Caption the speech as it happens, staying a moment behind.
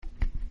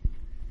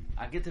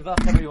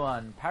Agitivach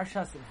everyone.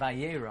 Parshas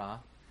Vayera.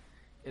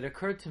 It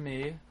occurred to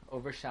me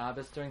over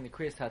Shabbos during the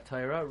Kriyas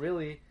HaTorah,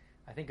 really,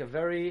 I think a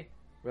very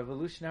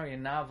revolutionary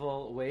and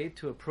novel way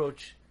to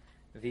approach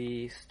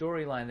the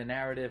storyline, the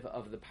narrative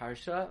of the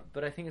Parsha,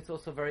 but I think it's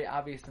also very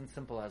obvious and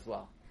simple as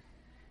well.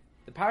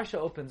 The Parsha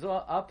opens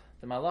up,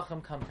 the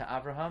Malachim come to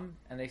Avraham,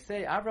 and they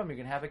say, Avraham, you're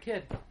going to have a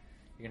kid.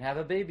 You're going to have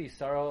a baby,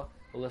 Sarah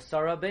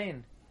Ulasara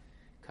Bain.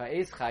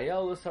 Ka'ez Chaya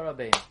Ulasara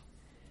Bain.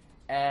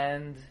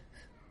 And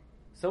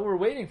so we're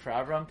waiting for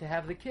Avraham to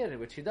have the kid,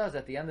 which he does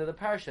at the end of the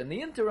Parsha. In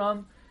the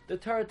interim, the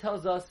Torah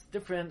tells us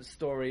different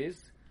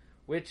stories,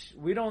 which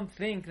we don't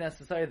think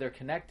necessarily they're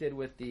connected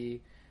with the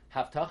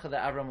Haftacha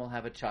that Avraham will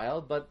have a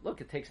child. But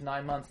look, it takes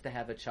 9 months to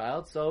have a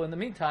child. So in the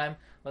meantime,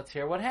 let's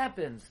hear what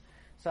happens.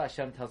 So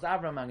Hashem tells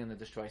Avraham, I'm going to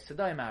destroy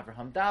Sodom.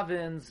 Avraham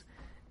davens,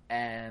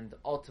 and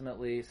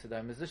ultimately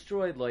Sodom is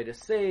destroyed. Lot is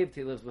saved.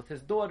 He lives with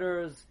his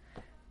daughters.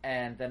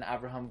 And then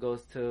Avraham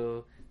goes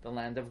to the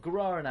land of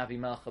Gerar, and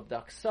Avimelech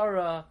abducts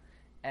Sarah.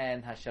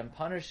 And Hashem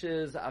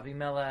punishes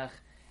Avimelech,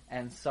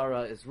 and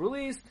Sarah is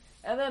released,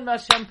 and then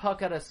Hashem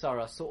pakad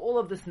Sarah. So all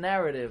of this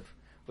narrative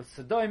with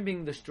Sodom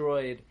being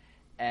destroyed,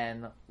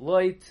 and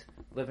Lot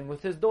living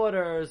with his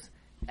daughters,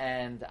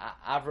 and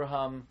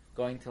Avraham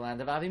going to the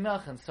land of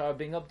Avimelech, and Sarah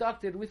being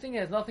abducted, we think it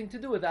has nothing to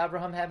do with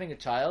Avraham having a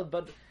child,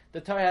 but the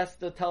Torah has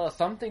to tell us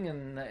something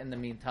in the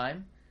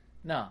meantime.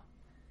 No.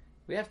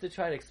 We have to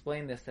try to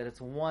explain this, that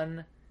it's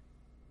one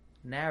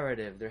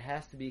narrative. There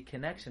has to be a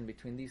connection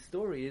between these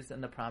stories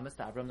and the promise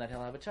to Avraham that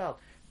he'll have a child.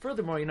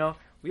 Furthermore,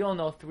 we all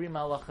know 3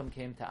 Malachim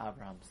came to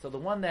Avraham. So the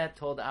one that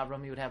told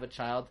Avraham he would have a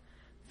child,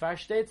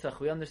 Farshtetzach,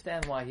 we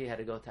understand why he had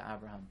to go to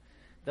Avraham.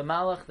 The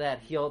Malach that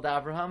healed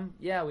Avraham,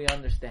 yeah, we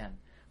understand.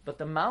 But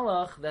the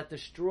Malach that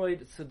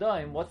destroyed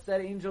Sodom, what's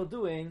that angel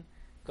doing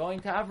going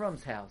to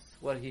Avraham's house?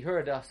 What he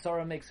heard,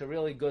 Sarah makes a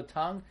really good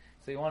tongue,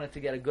 so he wanted to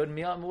get a good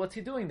meal. And what's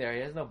he doing there? He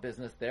has no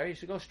business there. He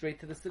should go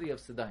straight to the city of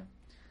Sodom.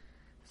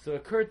 So it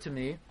occurred to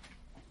me,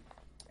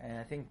 and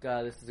I think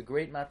this is a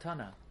great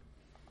matana.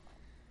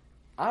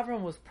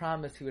 Avraham was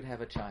promised he would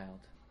have a child.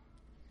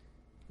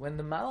 When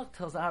the Malach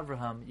tells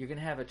Avraham, you're going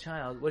to have a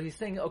child, what he's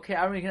saying, okay,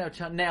 Avraham, you're going to have a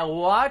child. Now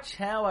watch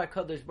how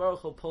HaKadosh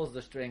Baruch Hu pulls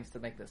the strings to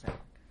make this happen.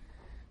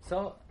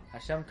 So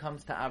Hashem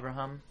comes to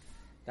Avraham,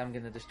 that I'm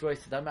going to destroy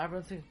Sodom.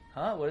 Avraham says,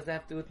 what does that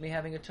have to do with me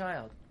having a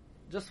child?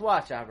 Just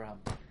watch, Avraham.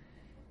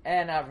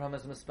 And Avraham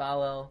is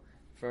mispalel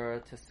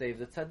to save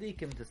the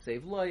tzaddikim, to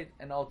save Lot,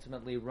 and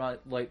ultimately Lot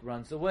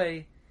runs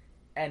away,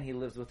 and he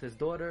lives with his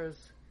daughters.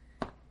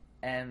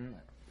 And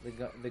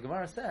the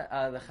Gemara says,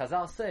 the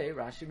Chazal say,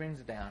 Rashi brings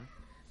it down,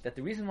 that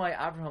the reason why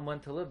Avraham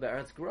went to live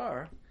Be'eretz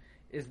Gerar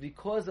is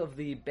because of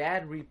the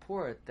bad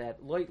report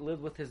that Lot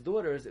lived with his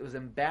daughters. It was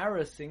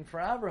embarrassing for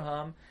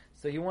Avraham,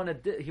 so he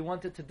wanted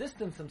to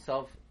distance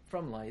himself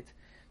from Lot.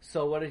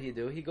 So what did he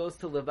do? He goes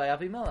to live by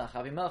Avimelech.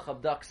 Avimelech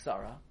abducts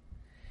Sarah,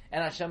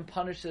 and Hashem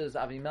punishes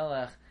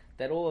Avimelech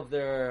that all of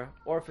their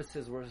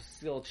orifices were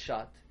sealed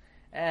shut,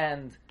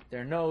 and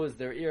their nose,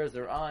 their ears,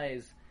 their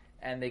eyes,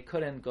 and they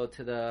couldn't go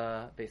to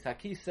the Beis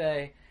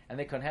HaKisei, and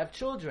they couldn't have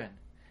children.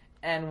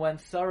 And when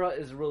Sarah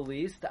is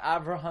released,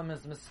 Avraham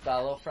is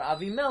mispalo for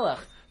Avimelech,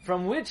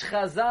 from which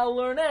Chazal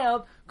learn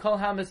out, Kol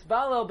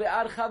ha-mispalo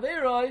be'ad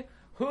chaveroi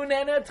hu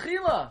nena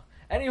tchila.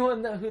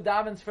 Anyone who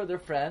davens for their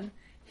friend,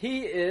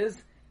 he is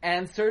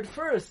answered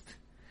first.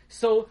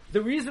 So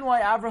the reason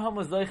why Avraham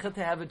was zeicha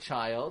to have a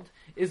child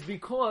is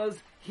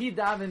because he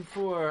davened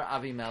for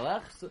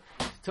Avimelech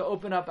to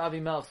open up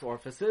Avimelech's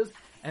orifices,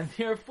 and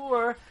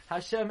therefore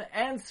Hashem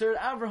answered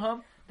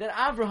Avraham that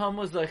Avraham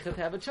was zeicha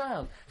to have a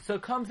child. So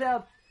it comes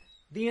out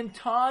the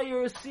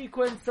entire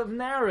sequence of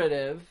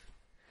narrative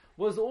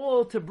was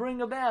all to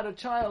bring about a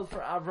child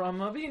for Avraham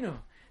Avinu.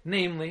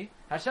 Namely,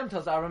 Hashem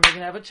tells Avraham you're going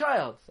to have a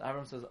child. So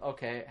Avraham says,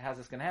 okay, how's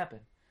this going to happen?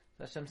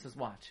 So Hashem says,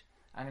 watch,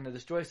 I'm going to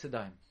destroy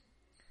Sodom.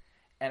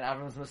 And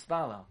Avram's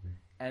mispalo.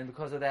 And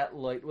because of that,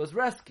 Lot was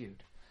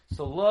rescued.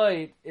 So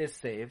Lot is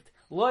saved.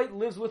 Lot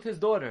lives with his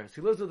daughters.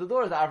 He lives with the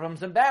daughters.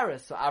 Avram's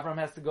embarrassed. So Avram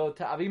has to go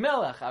to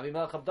Avimelech.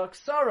 Avimelech abducts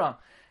Sarah.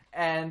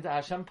 And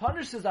Hashem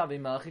punishes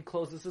Avimelech. He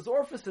closes his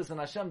orifices. And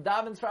Hashem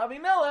davens for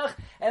Avimelech.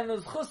 And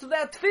the chus of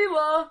that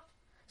tefillah,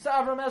 so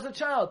Avram has a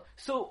child.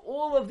 So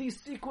all of these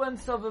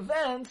sequence of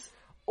events,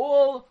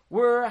 all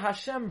were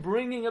Hashem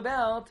bringing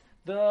about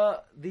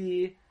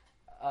the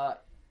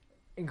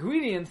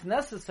ingredients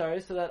necessary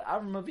so that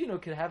Avram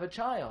Avinu could have a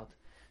child.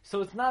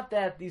 So it's not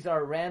that these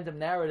are random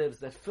narratives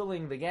that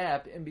filling the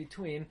gap in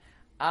between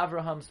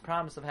Avraham's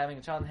promise of having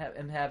a child and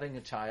him having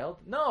a child.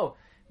 No,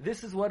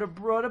 this is what it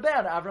brought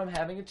about, Avram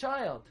having a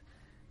child.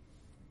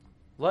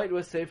 Lot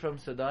was saved from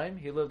Sodom.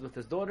 He lived with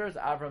his daughters.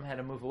 Avram had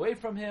to move away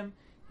from him.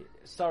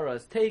 Sarah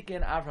is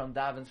taken. Avram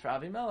davens for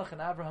Avimelech,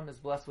 and Avraham is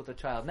blessed with a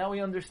child. Now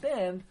we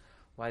understand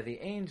why the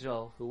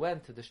angel who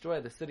went to destroy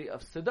the city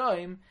of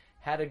Sodom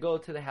had to go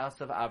to the house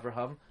of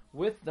Avraham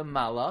with the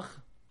Malach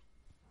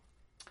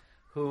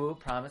who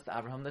promised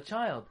Avraham the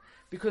child.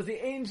 Because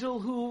the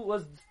angel who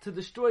was to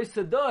destroy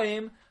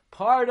Sodom,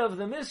 part of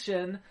the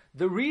mission,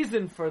 the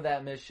reason for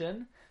that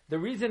mission, the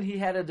reason he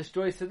had to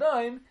destroy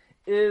Sodom,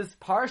 is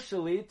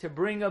partially to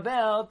bring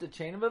about the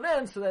chain of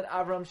events so that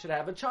Avram should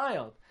have a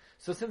child.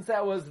 So since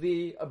that was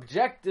the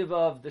objective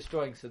of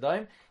destroying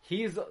Sodom,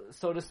 he's,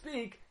 so to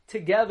speak,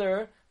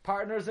 together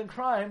partners in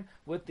crime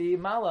with the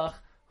Malach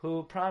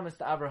who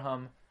promised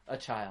Abraham a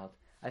child.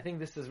 I think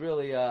this is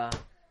really a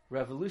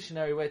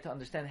revolutionary way to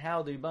understand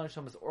how the Rebbeinu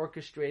Shalom is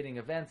orchestrating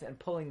events and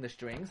pulling the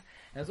strings.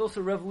 And it's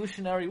also a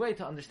revolutionary way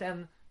to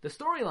understand the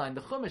storyline,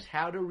 the Chumash,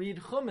 how to read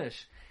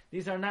Chumash.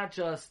 These are not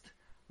just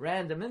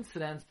random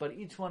incidents, but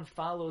each one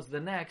follows the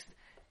next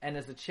and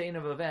is a chain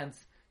of events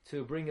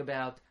to bring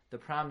about the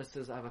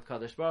promises of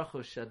HaKadosh Baruch Hu,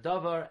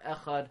 Shadavar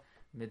Echad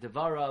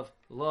Midavarav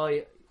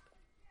Loy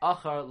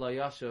Achar Lo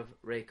Yashav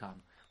Reikam.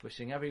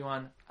 Wishing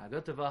everyone a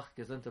Gutavach,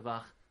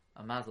 Gesundavach,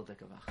 a Mazel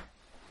Tekavach.